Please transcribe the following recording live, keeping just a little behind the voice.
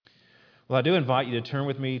Well, I do invite you to turn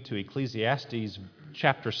with me to Ecclesiastes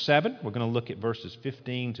chapter 7. We're going to look at verses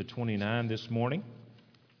 15 to 29 this morning.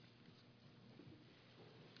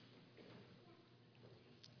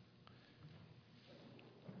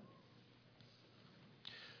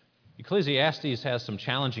 Ecclesiastes has some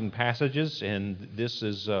challenging passages, and this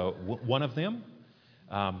is one of them.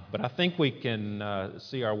 But I think we can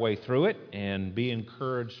see our way through it and be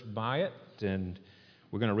encouraged by it. And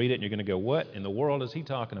we're going to read it, and you're going to go, what in the world is he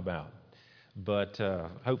talking about? But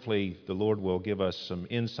hopefully the Lord will give us some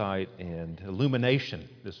insight and illumination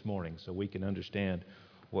this morning so we can understand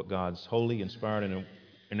what God's holy, inspired, and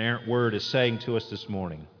inerrant Word is saying to us this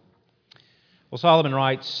morning. Well, Solomon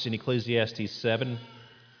writes in Ecclesiastes 7,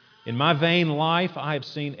 "In my vain life I have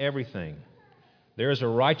seen everything. There is a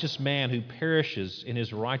righteous man who perishes in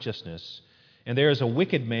his righteousness, and there is a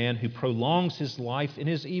wicked man who prolongs his life in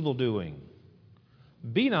his evil doing.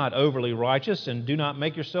 Be not overly righteous, and do not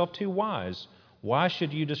make yourself too wise. Why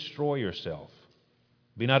should you destroy yourself?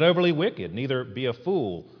 Be not overly wicked, neither be a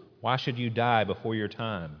fool. Why should you die before your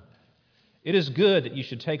time? It is good that you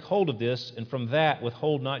should take hold of this, and from that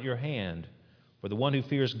withhold not your hand, for the one who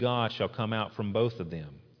fears God shall come out from both of them.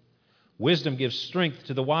 Wisdom gives strength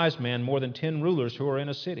to the wise man more than 10 rulers who are in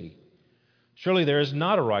a city. Surely there is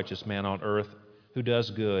not a righteous man on earth who does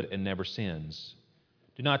good and never sins.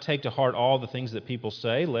 Do not take to heart all the things that people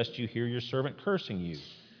say, lest you hear your servant cursing you.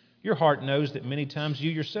 Your heart knows that many times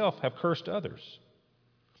you yourself have cursed others.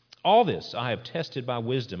 All this I have tested by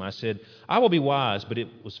wisdom. I said, I will be wise, but it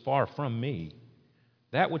was far from me.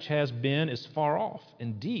 That which has been is far off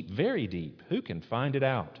and deep, very deep. Who can find it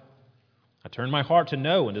out? I turned my heart to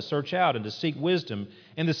know and to search out and to seek wisdom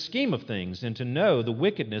and the scheme of things, and to know the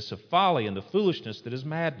wickedness of folly and the foolishness that is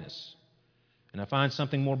madness. And I find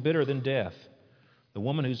something more bitter than death, the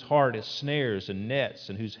woman whose heart is snares and nets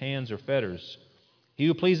and whose hands are fetters. He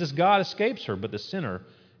who pleases God escapes her, but the sinner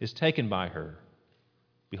is taken by her.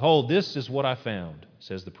 Behold, this is what I found,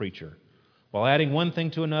 says the preacher, while adding one thing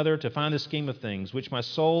to another to find the scheme of things, which my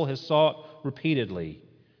soul has sought repeatedly,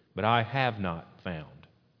 but I have not found.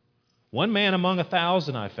 One man among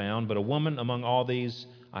 1,000 I found, but a woman among all these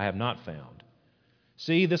I have not found.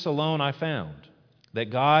 See, this alone I found,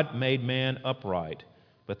 that God made man upright,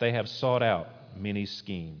 but they have sought out many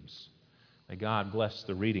schemes." May God bless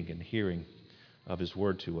the reading and hearing of His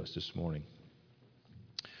Word to us this morning.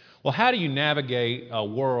 Well, how do you navigate a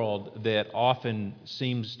world that often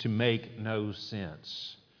seems to make no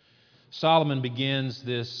sense? Solomon begins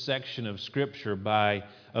this section of Scripture by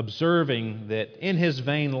observing that in his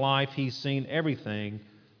vain life he's seen everything.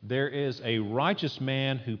 There is a righteous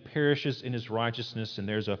man who perishes in his righteousness, and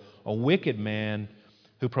there's a wicked man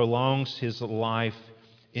who prolongs his life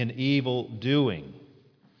in evil doing.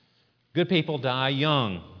 Good people die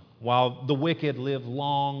young, while the wicked live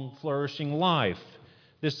long, flourishing life.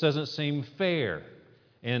 This doesn't seem fair.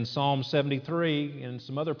 And Psalm 73 and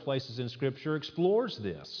some other places in Scripture explores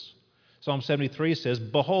this. Psalm 73 says,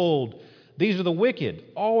 "Behold, these are the wicked,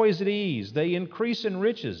 always at ease. They increase in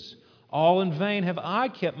riches. All in vain have I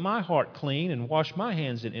kept my heart clean and washed my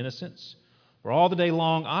hands in innocence. For all the day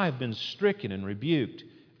long I have been stricken and rebuked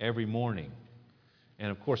every morning." And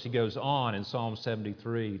of course, he goes on in Psalm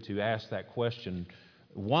 73 to ask that question,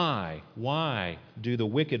 why? Why do the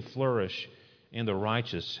wicked flourish and the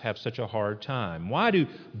righteous have such a hard time? Why do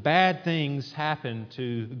bad things happen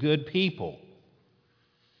to good people?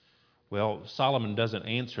 Well, Solomon doesn't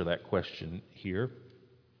answer that question here.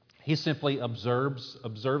 He simply observes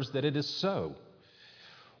that it is so.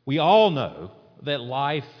 We all know that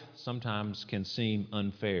life sometimes can seem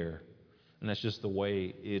unfair, and that's just the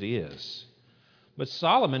way it is. But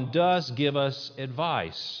Solomon does give us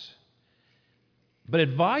advice, but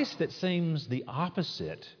advice that seems the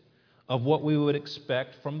opposite of what we would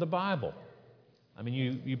expect from the Bible. I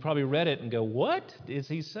mean, you probably read it and go, what is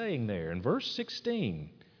he saying there? In verse 16,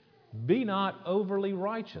 be not overly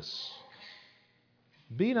righteous.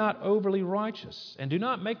 Be not overly righteous, and do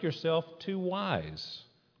not make yourself too wise.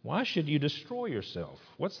 Why should you destroy yourself?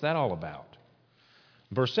 What's that all about?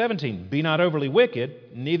 Verse 17, be not overly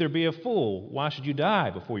wicked, neither be a fool. Why should you die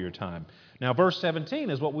before your time? Now, verse 17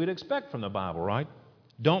 is what we'd expect from the Bible, right?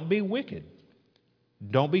 Don't be wicked.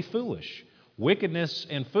 Don't be foolish. Wickedness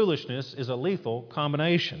and foolishness is a lethal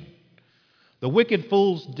combination. The wicked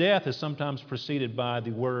fool's death is sometimes preceded by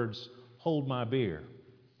the words, hold my beer.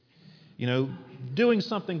 You know, doing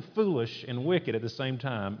something foolish and wicked at the same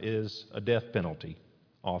time is a death penalty,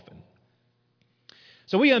 often.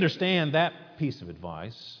 So we understand that piece of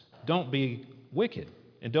advice. Don't be wicked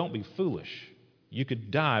and don't be foolish. You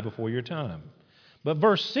could die before your time. But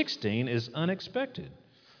verse 16 is unexpected.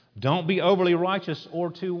 Don't be overly righteous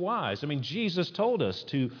or too wise. I mean, Jesus told us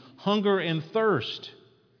to hunger and thirst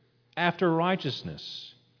after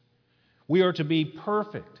righteousness. We are to be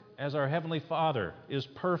perfect as our Heavenly Father is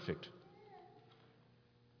perfect.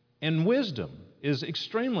 And wisdom is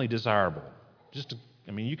extremely desirable.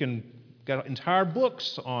 You can got entire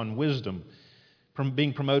books on wisdom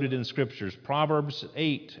being promoted in Scriptures. Proverbs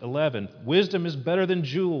 8:11, wisdom is better than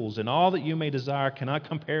jewels, and all that you may desire cannot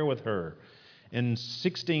compare with her. In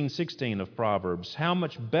 16:16 of Proverbs, how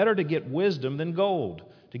much better to get wisdom than gold.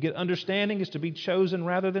 To get understanding is to be chosen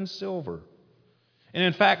rather than silver. And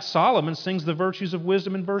in fact, Solomon sings the virtues of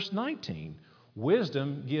wisdom in verse 19.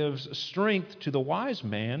 Wisdom gives strength to the wise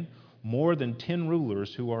man more than 10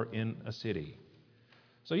 rulers who are in a city.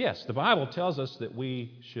 So yes, the Bible tells us that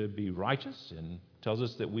we should be righteous and tells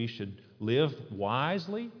us that we should live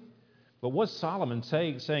wisely. But what's Solomon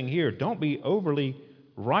saying here? Don't be overly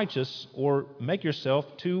righteous or make yourself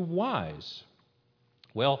too wise.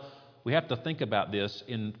 Well, we have to think about this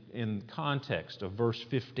in context of verse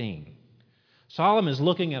 15. Solomon is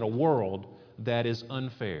looking at a world that is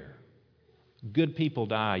unfair. Good people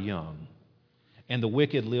die young, and the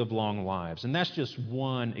wicked live long lives. And that's just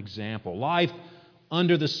one example. Life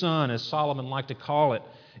under the sun, as Solomon liked to call it,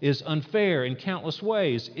 is unfair in countless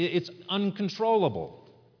ways. It's uncontrollable.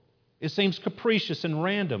 It seems capricious and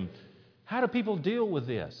random. How do people deal with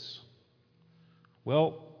this?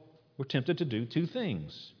 Well, we're tempted to do two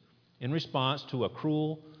things in response to a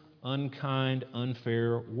cruel, unkind,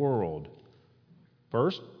 unfair world.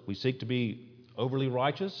 First, we seek to be overly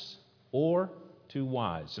righteous or too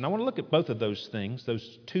wise. And I want to look at both of those things,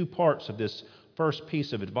 those two parts of this first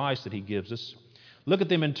piece of advice that he gives us. Look at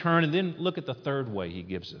them in turn, and then look at the third way he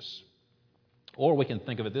gives us. Or we can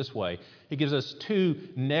think of it this way. He gives us two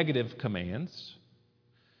negative commands,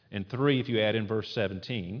 and three if you add in verse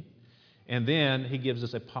 17. And then he gives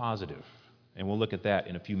us a positive. And we'll look at that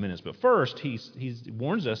in a few minutes. But first, he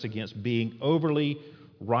warns us against being overly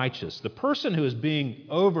righteous. The person who is being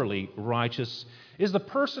overly righteous is the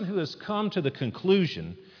person who has come to the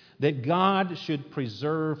conclusion that God should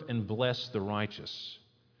preserve and bless the righteous.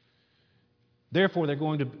 Therefore, they're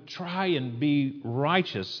going to try and be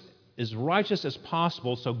righteous as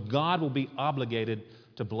possible, so God will be obligated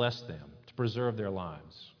to bless them, to preserve their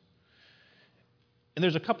lives. And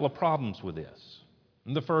there's a couple of problems with this.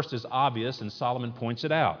 And the first is obvious, and Solomon points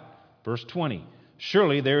it out. Verse 20,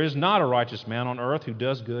 surely there is not a righteous man on earth who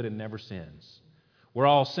does good and never sins. We're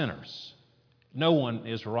all sinners. No one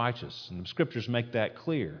is righteous, and the Scriptures make that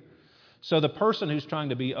clear. So the person who's trying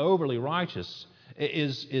to be overly righteous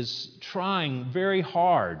is trying very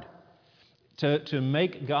hard to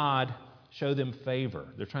make God show them favor.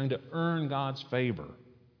 They're trying to earn God's favor.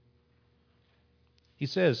 He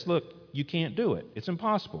says, look, you can't do it. It's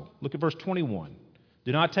impossible. Look at verse 21.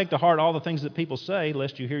 Do not take to heart all the things that people say,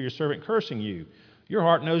 lest you hear your servant cursing you. Your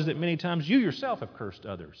heart knows that many times you yourself have cursed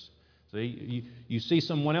others. So you see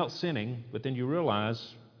someone else sinning, but then you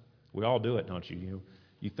realize, we all do it, don't you?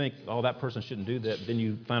 You think, oh, that person shouldn't do that. Then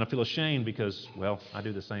you kind of feel ashamed because, well, I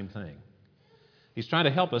do the same thing. He's trying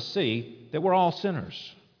to help us see that we're all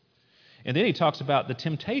sinners. And then he talks about the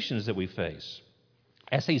temptations that we face.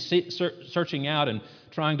 As he's searching out and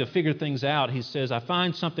trying to figure things out, he says, I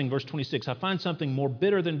find something, verse 26, I find something more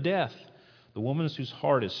bitter than death. The woman whose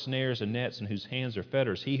heart is snares and nets and whose hands are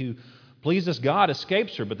fetters. He who pleases God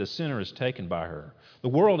escapes her, but the sinner is taken by her. The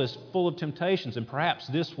world is full of temptations, and perhaps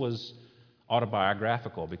this was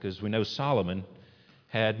autobiographical because we know Solomon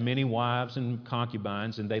had many wives and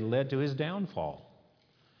concubines, and they led to his downfall.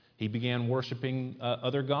 He began worshiping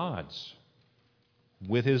other gods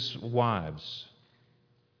with his wives.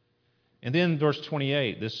 And then verse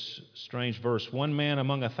 28, this strange verse, one man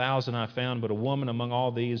among 1,000 I found, but a woman among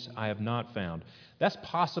all these I have not found. That's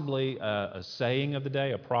possibly a saying of the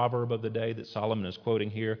day, a proverb of the day that Solomon is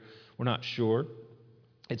quoting here. We're not sure.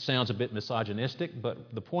 It sounds a bit misogynistic,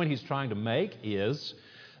 but the point he's trying to make is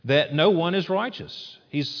that no one is righteous.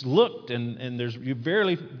 He's looked, and you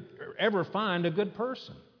barely ever find a good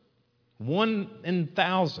person. One in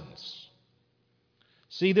thousands.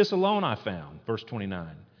 See, this alone I found, verse 29,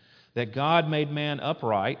 that God made man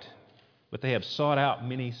upright, but they have sought out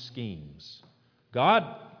many schemes.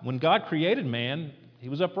 When God created man, he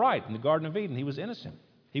was upright. In the Garden of Eden, he was innocent.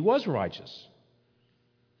 He was righteous.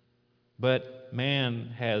 But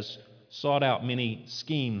man has sought out many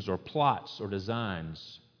schemes or plots or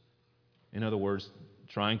designs. In other words,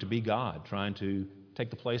 trying to be God, trying to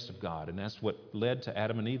take the place of God. And that's what led to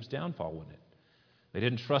Adam and Eve's downfall, wasn't it? They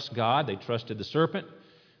didn't trust God. They trusted the serpent.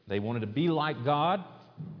 They wanted to be like God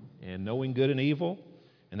and knowing good and evil,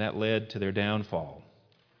 and that led to their downfall.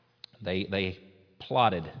 They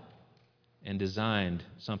plotted and designed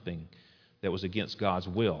something that was against God's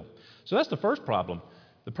will. So that's the first problem.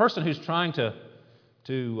 The person who's trying to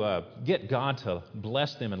get God to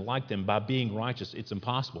bless them and like them by being righteous, it's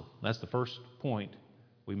impossible. That's the first point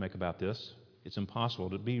we make about this. It's impossible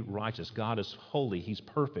to be righteous. God is holy. He's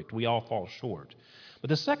perfect. We all fall short. But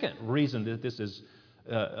the second reason that this is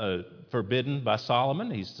forbidden by Solomon,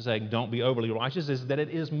 he's saying don't be overly righteous, is that it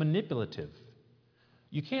is manipulative.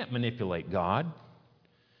 You can't manipulate God.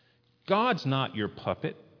 God's not your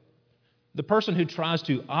puppet. The person who tries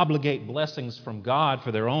to obligate blessings from God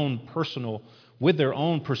for their own personal, with their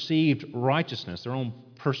own perceived righteousness, their own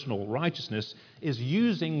personal righteousness, is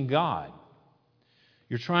using God.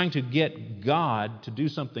 You're trying to get God to do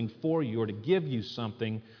something for you or to give you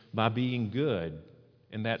something by being good,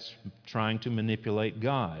 and that's trying to manipulate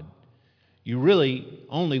God. You really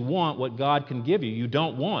only want what God can give you. You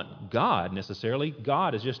don't want God necessarily.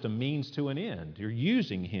 God is just a means to an end. You're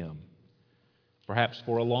using Him. Perhaps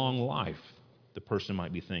for a long life, the person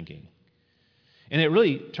might be thinking. And it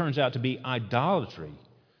really turns out to be idolatry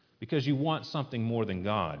because you want something more than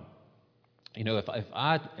God. You know, if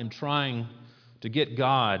I am trying to get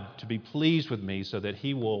God to be pleased with me so that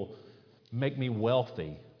He will make me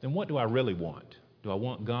wealthy, then what do I really want? Do I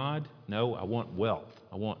want God? No, I want wealth.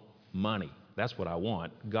 I want money. That's what I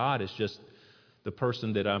want. God is just the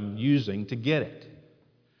person that I'm using to get it.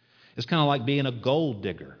 It's kind of like being a gold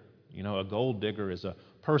digger. You know, a gold digger is a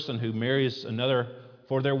person who marries another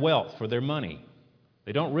for their wealth, for their money.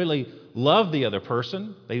 They don't really love the other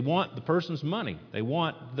person. They want the person's money. They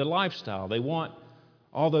want the lifestyle. They want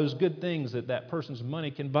all those good things that person's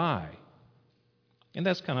money can buy. And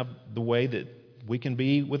that's kind of the way that we can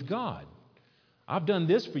be with God. I've done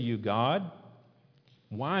this for you, God.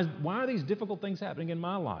 Why are these difficult things happening in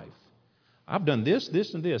my life? I've done this,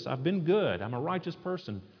 this, and this. I've been good. I'm a righteous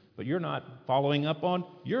person. But you're not following up on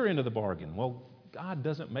your end of the bargain. Well, God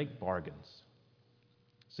doesn't make bargains.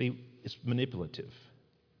 See, it's manipulative.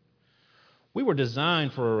 We were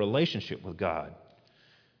designed for a relationship with God.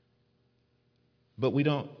 But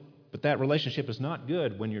that relationship is not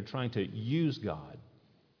good when you're trying to use God.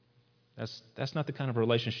 That's not the kind of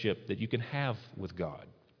relationship that you can have with God.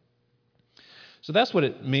 So that's what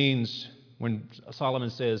it means when Solomon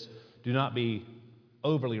says, do not be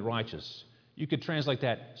overly righteous. You could translate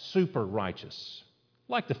that super righteous,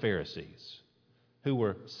 like the Pharisees, who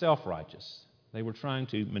were self-righteous. They were trying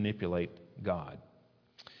to manipulate God.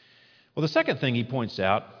 Well, the second thing he points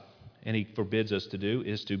out, and he forbids us to do,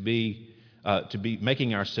 is to be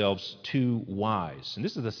making ourselves too wise. And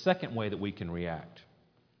this is the second way that we can react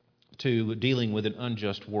to dealing with an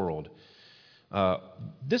unjust world.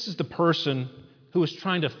 This is the person who is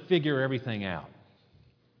trying to figure everything out.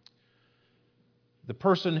 The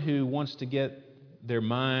person who wants to get their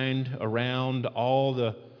mind around all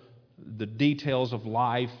the details of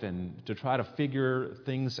life and to try to figure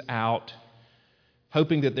things out,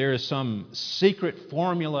 hoping that there is some secret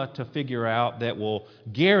formula to figure out that will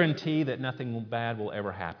guarantee that nothing bad will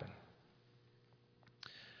ever happen.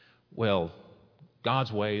 Well,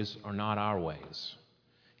 God's ways are not our ways.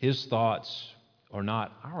 His thoughts are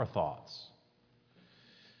not our thoughts.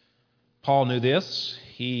 Paul knew this.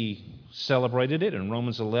 He celebrated it in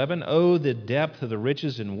Romans 11. Oh, the depth of the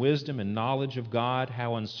riches and wisdom and knowledge of God,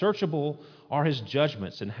 how unsearchable are His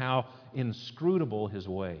judgments and how inscrutable His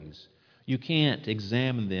ways. You can't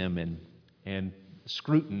examine them and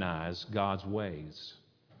scrutinize God's ways.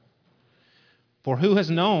 For who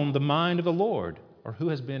has known the mind of the Lord, or who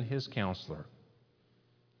has been His counselor?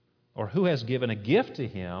 Or who has given a gift to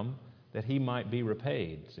Him that He might be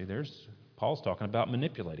repaid? See, Paul's talking about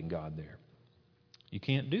manipulating God there. You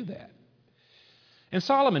can't do that. And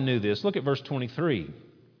Solomon knew this. Look at verse 23.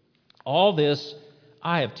 All this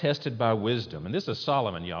I have tested by wisdom. And this is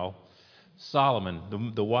Solomon, y'all.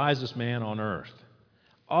 Solomon, the wisest man on earth.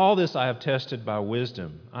 All this I have tested by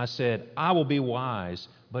wisdom. I said, I will be wise,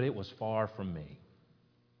 but it was far from me.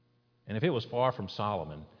 And if it was far from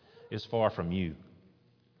Solomon, it's far from you.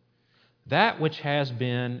 That which has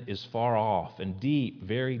been is far off and deep,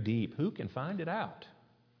 very deep. Who can find it out?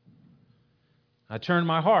 I turned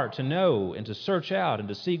my heart to know and to search out and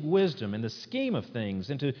to seek wisdom and the scheme of things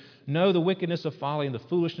and to know the wickedness of folly and the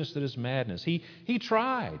foolishness that is madness. He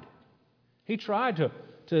tried. He tried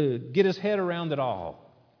to get his head around it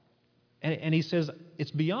all. And he says,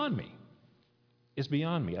 it's beyond me. It's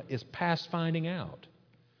beyond me. It's past finding out.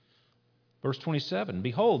 Verse 27,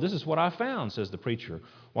 behold, this is what I found, says the preacher.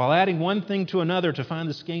 While adding one thing to another to find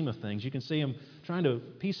the scheme of things, you can see him trying to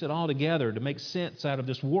piece it all together to make sense out of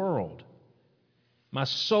this world. My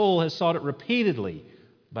soul has sought it repeatedly,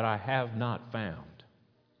 but I have not found.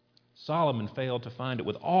 Solomon failed to find it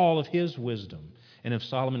with all of his wisdom. And if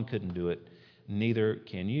Solomon couldn't do it, neither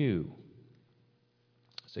can you.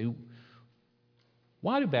 See,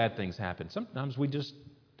 why do bad things happen? Sometimes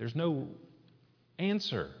there's no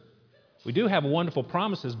answer. We do have a wonderful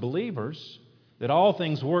promise as believers that all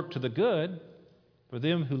things work to the good for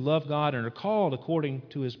them who love God and are called according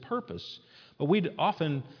to His purpose. But we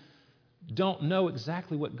often don't know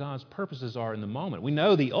exactly what God's purposes are in the moment. We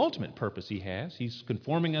know the ultimate purpose He has. He's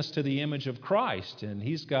conforming us to the image of Christ, and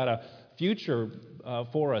He's got a future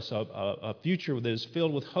for us, a future that is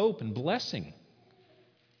filled with hope and blessing,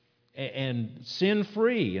 and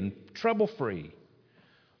sin-free and trouble-free.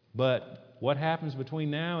 But what happens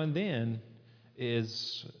between now and then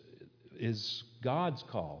is God's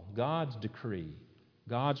call, God's decree,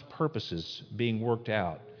 God's purposes being worked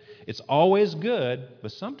out. It's always good,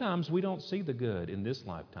 but sometimes we don't see the good in this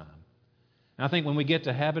lifetime. And I think when we get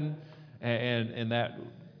to heaven and that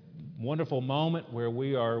wonderful moment where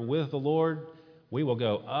we are with the Lord, we will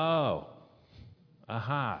go, oh,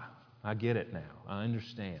 aha, I get it now. I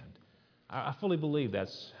understand. I fully believe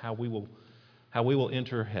that's how we will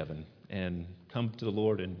enter heaven and come to the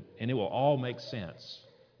Lord, and it will all make sense.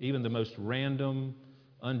 Even the most random,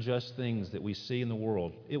 unjust things that we see in the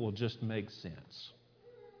world, it will just make sense.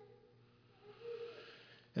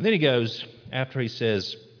 And then he goes, after he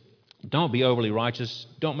says, don't be overly righteous,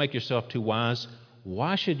 don't make yourself too wise.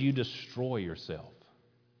 Why should you destroy yourself?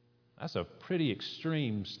 That's a pretty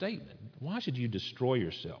extreme statement. Why should you destroy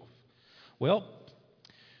yourself? Well,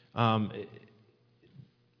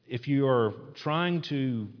 if you are trying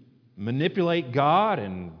to manipulate God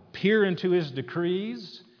and peer into His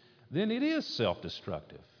decrees, then it is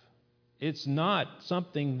self-destructive. It's not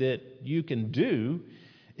something that you can do.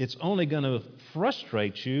 It's only going to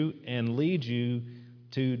frustrate you and lead you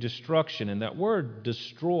to destruction. And that word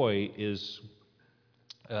destroy is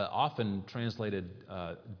often translated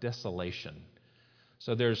desolation.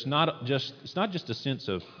 So it's not just a sense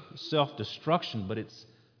of self-destruction, but it's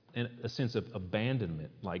a sense of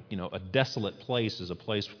abandonment. Like, a desolate place is a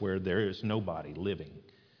place where there is nobody living.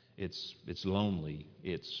 It's lonely.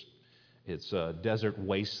 It's a desert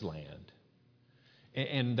wasteland.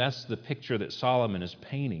 And that's the picture that Solomon is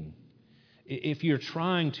painting. If you're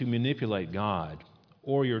trying to manipulate God,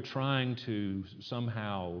 or you're trying to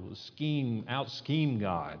somehow out-scheme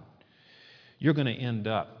God, you're going to end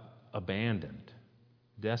up abandoned,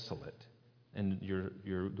 desolate, and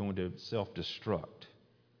you're going to self-destruct.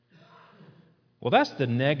 Well, that's the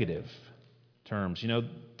negative terms.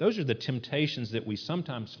 Those are the temptations that we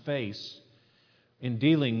sometimes face in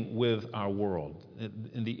dealing with our world,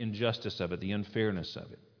 in the injustice of it, the unfairness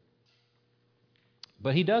of it.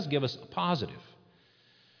 But he does give us a positive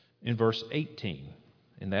in verse 18,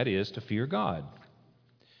 and that is to fear God.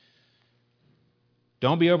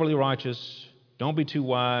 Don't be overly righteous, don't be too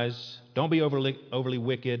wise, don't be overly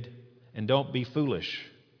wicked, and don't be foolish.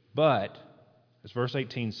 But, as verse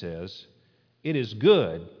 18 says, it is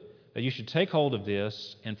good that you should take hold of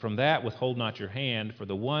this, and from that withhold not your hand, for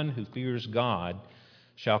the one who fears God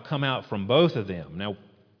shall come out from both of them. Now,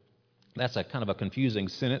 that's a kind of a confusing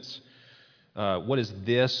sentence. What is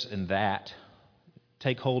this and that?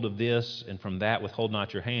 Take hold of this, and from that withhold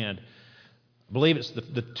not your hand. I believe it's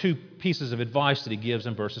the two pieces of advice that he gives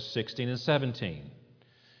in verses 16 and 17.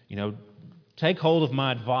 Take hold of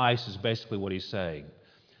my advice is basically what he's saying.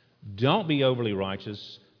 Don't be overly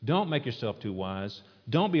righteous. Don't make yourself too wise.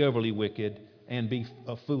 Don't be overly wicked and be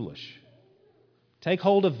foolish. Take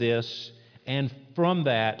hold of this, and from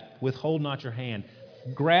that, withhold not your hand.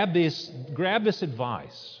 Grab this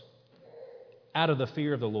advice out of the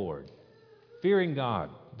fear of the Lord. Fearing God,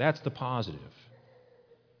 that's the positive.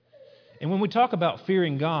 And when we talk about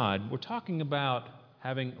fearing God, we're talking about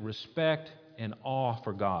having respect and awe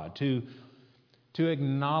for God, to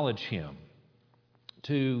acknowledge Him,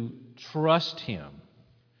 to trust Him,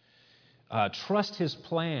 trust His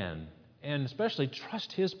plan, and especially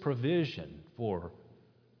trust His provision for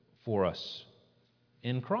us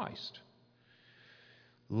in Christ.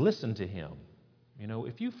 Listen to Him.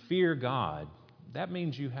 If you fear God, that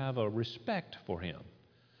means you have a respect for Him,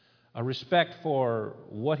 a respect for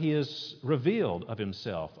what He has revealed of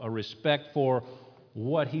Himself, a respect for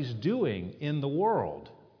what He's doing in the world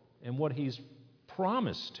and what He's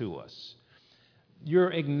promised to us.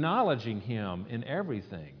 You're acknowledging Him in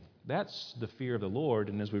everything. That's the fear of the Lord,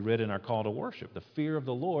 and as we read in our call to worship, the fear of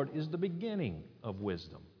the Lord is the beginning of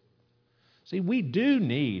wisdom. See, we do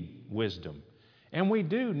need wisdom, and we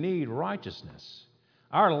do need righteousness.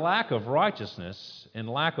 Our lack of righteousness and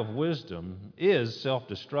lack of wisdom is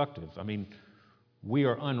self-destructive. We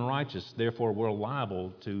are unrighteous, therefore we're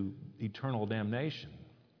liable to eternal damnation.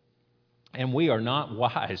 And we are not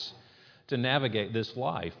wise to navigate this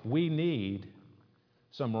life. We need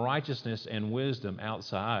some righteousness and wisdom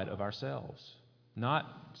outside of ourselves, not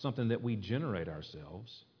something that we generate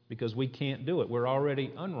ourselves, because we can't do it. We're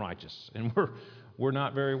already unrighteous, and we're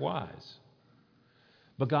not very wise.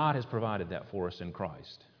 But God has provided that for us in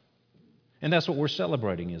Christ. And that's what we're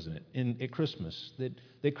celebrating, isn't it, at Christmas,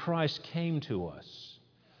 that Christ came to us.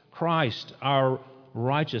 Christ, our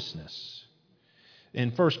righteousness.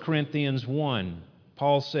 In 1 Corinthians 1,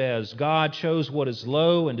 Paul says, God chose what is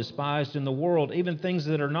low and despised in the world, even things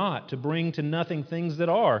that are not, to bring to nothing things that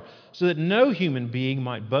are, so that no human being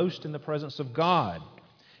might boast in the presence of God.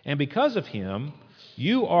 And because of him,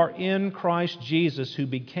 you are in Christ Jesus, who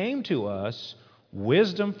became to us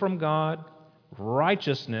wisdom from God,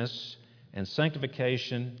 righteousness, and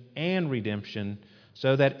sanctification and redemption,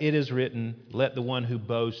 so that it is written, let the one who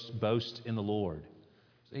boasts, boast in the Lord.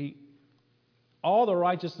 See, all the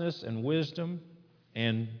righteousness and wisdom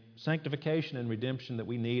and sanctification and redemption that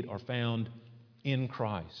we need are found in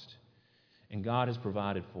Christ. And God has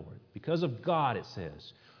provided for it. Because of God, it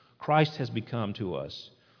says, Christ has become to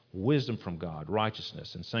us wisdom from God,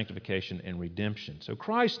 righteousness and sanctification and redemption. So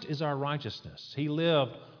Christ is our righteousness. He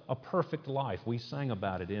lived a perfect life. We sang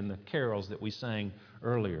about it in the carols that we sang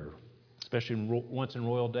earlier, especially once in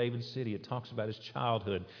Royal David City. It talks about his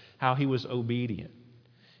childhood, how he was obedient,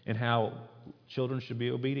 and how children should be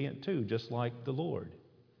obedient too, just like the Lord.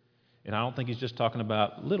 And I don't think he's just talking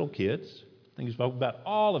about little kids. I think he's talking about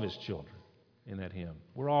all of his children in that hymn.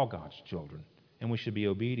 We're all God's children, and we should be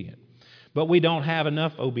obedient. But we don't have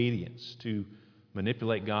enough obedience to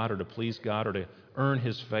manipulate God or to please God or to earn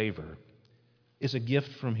his favor. It's a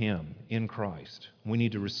gift from him in Christ. We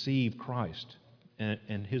need to receive Christ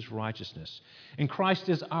and his righteousness. And Christ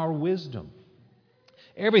is our wisdom.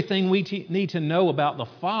 Everything we need to know about the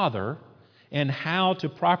Father and how to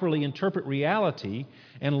properly interpret reality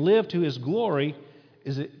and live to his glory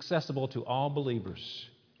is accessible to all believers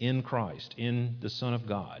in Christ, in the Son of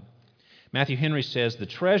God. Matthew Henry says, the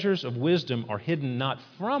treasures of wisdom are hidden not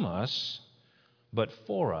from us, but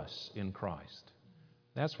for us in Christ.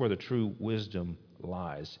 That's where the true wisdom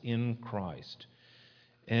lies, in Christ.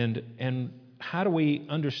 And how do we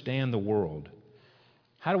understand the world?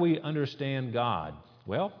 How do we understand God?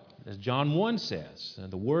 Well, as John 1 says,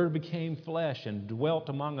 the Word became flesh and dwelt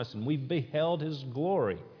among us, and we beheld his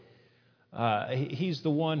glory. He's the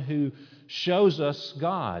one who shows us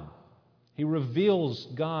God. He reveals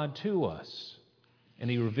God to us, and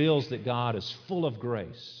he reveals that God is full of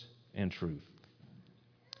grace and truth.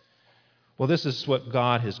 Well, this is what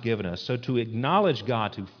God has given us. So to acknowledge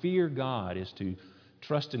God, to fear God, is to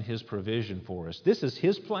trust in his provision for us. This is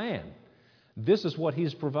his plan. This is what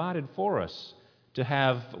he's provided for us, to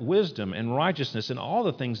have wisdom and righteousness and all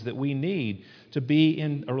the things that we need to be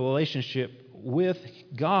in a relationship with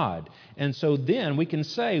God. And so then we can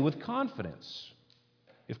say with confidence,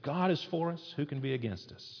 if God is for us, who can be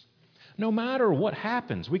against us? No matter what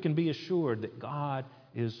happens, we can be assured that God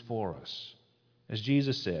is for us. As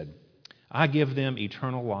Jesus said, I give them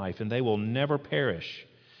eternal life, and they will never perish,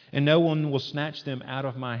 and no one will snatch them out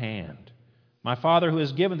of my hand. My Father who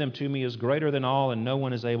has given them to me is greater than all, and no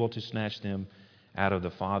one is able to snatch them out of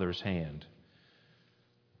the Father's hand.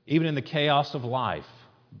 Even in the chaos of life,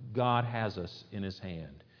 God has us in his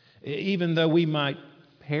hand. Even though we might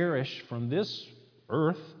perish from this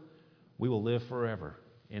earth, we will live forever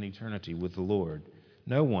in eternity with the Lord.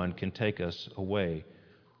 No one can take us away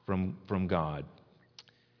from God.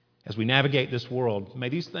 As we navigate this world, may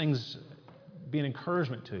these things be an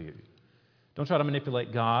encouragement to you. Don't try to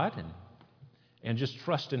manipulate God and just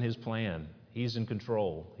trust in his plan. He's in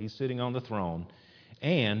control. He's sitting on the throne.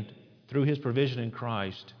 And through his provision in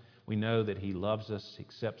Christ, we know that he loves us, he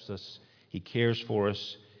accepts us, he cares for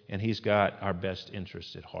us, and he's got our best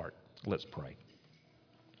interests at heart. Let's pray.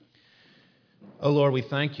 Oh Lord, we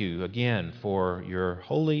thank you again for your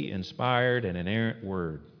holy, inspired, and inerrant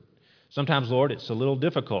word. Sometimes, Lord, it's a little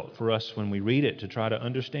difficult for us when we read it to try to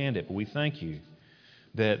understand it, but we thank you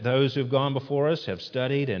that those who've gone before us have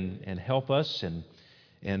studied and help us,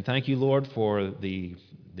 and thank you, Lord, for the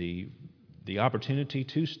opportunity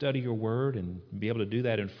to study your word and be able to do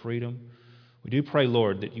that in freedom. We do pray,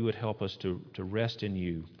 Lord, that you would help us to rest in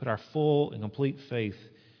you, put our full and complete faith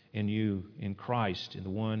in you, in Christ, in the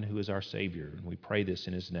one who is our Savior. And we pray this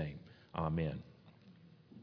in his name. Amen.